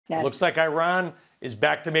It looks like Iran is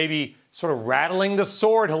back to maybe sort of rattling the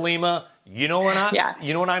sword, Halima. You know what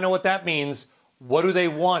I know what that means. What do they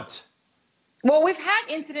want? Well, we've had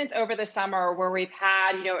incidents over the summer where we've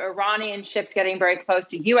had, Iranian ships getting very close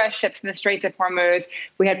to U.S. ships in the Straits of Hormuz.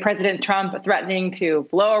 We had President Trump threatening to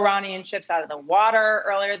blow Iranian ships out of the water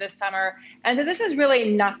earlier this summer. And so this is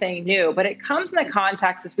really nothing new, but it comes in the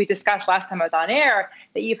context, as we discussed last time I was on air,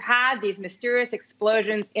 that you've had these mysterious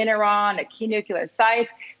explosions in Iran at key nuclear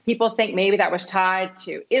sites. People think maybe that was tied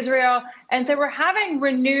to Israel. And so we're having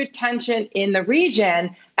renewed tension in the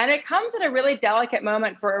region. And it comes at a really delicate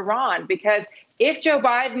moment for Iran, because if Joe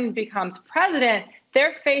Biden becomes president,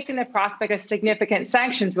 they're facing the prospect of significant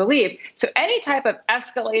sanctions relief. So any type of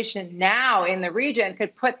escalation now in the region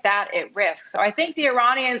could put that at risk. So I think the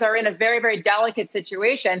Iranians are in a very, very delicate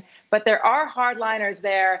situation, but there are hardliners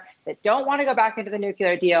there that don't want to go back into the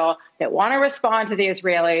nuclear deal, that want to respond to the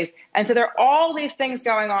Israelis. And so there are all these things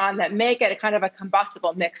going on that make it a kind of a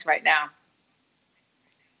combustible mix right now.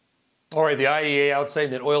 All right, the IEA out saying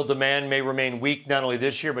that oil demand may remain weak not only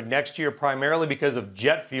this year, but next year, primarily because of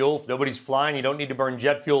jet fuel. If nobody's flying, you don't need to burn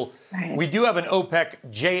jet fuel. Right. We do have an OPEC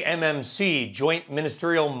JMMC, Joint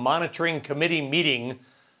Ministerial Monitoring Committee meeting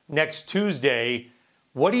next Tuesday.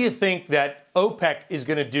 What do you think that OPEC is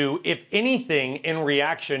going to do, if anything, in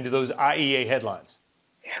reaction to those IEA headlines?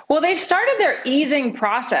 Well, they've started their easing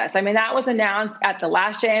process. I mean, that was announced at the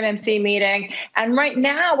last JMMC meeting. And right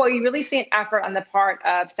now, well, you really see an effort on the part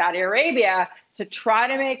of Saudi Arabia to try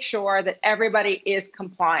to make sure that everybody is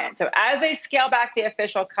compliant. So as they scale back the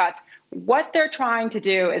official cuts, what they're trying to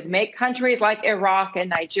do is make countries like Iraq and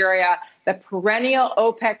Nigeria, the perennial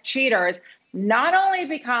OPEC cheaters, not only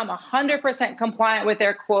become 100% compliant with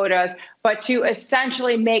their quotas, but to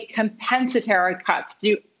essentially make compensatory cuts,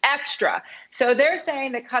 do extra. So they're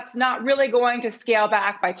saying the cut's not really going to scale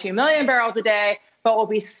back by 2 million barrels a day, but will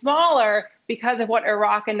be smaller because of what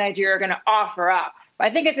Iraq and Nigeria are going to offer up. But I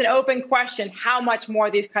think it's an open question how much more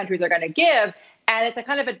these countries are going to give. And it's a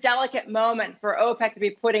kind of a delicate moment for OPEC to be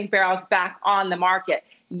putting barrels back on the market.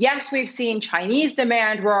 Yes, we've seen Chinese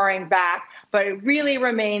demand roaring back, but it really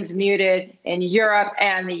remains muted in Europe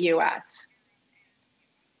and the U.S.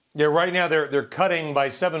 Yeah, right now they're cutting by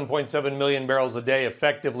 7.7 million barrels a day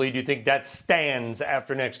effectively. Do you think that stands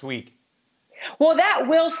after next week? Well, that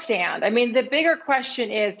will stand. I mean, the bigger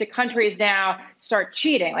question is, do countries now start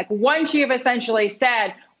cheating? Like, once you've essentially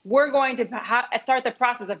said, we're going to start the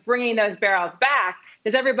process of bringing those barrels back,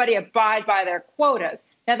 does everybody abide by their quotas?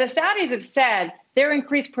 Now, the Saudis have said their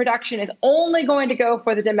increased production is only going to go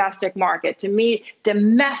for the domestic market to meet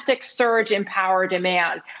domestic surge in power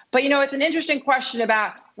demand. But, it's an interesting question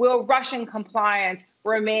about, will Russian compliance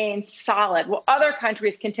remain solid? Will other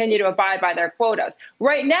countries continue to abide by their quotas?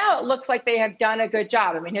 Right now, it looks like they have done a good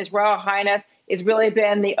job. I mean, His Royal Highness has really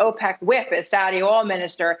been the OPEC whip as Saudi oil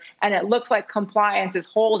minister, and it looks like compliance is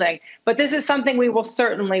holding. But this is something we will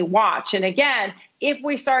certainly watch. And again, if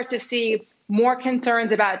we start to see more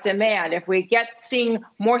concerns about demand, if we seeing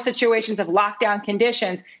more situations of lockdown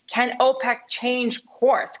conditions, can OPEC change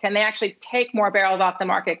course? Can they actually take more barrels off the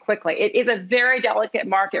market quickly? It is a very delicate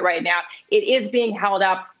market right now. It is being held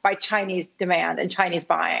up by Chinese demand and Chinese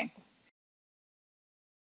buying.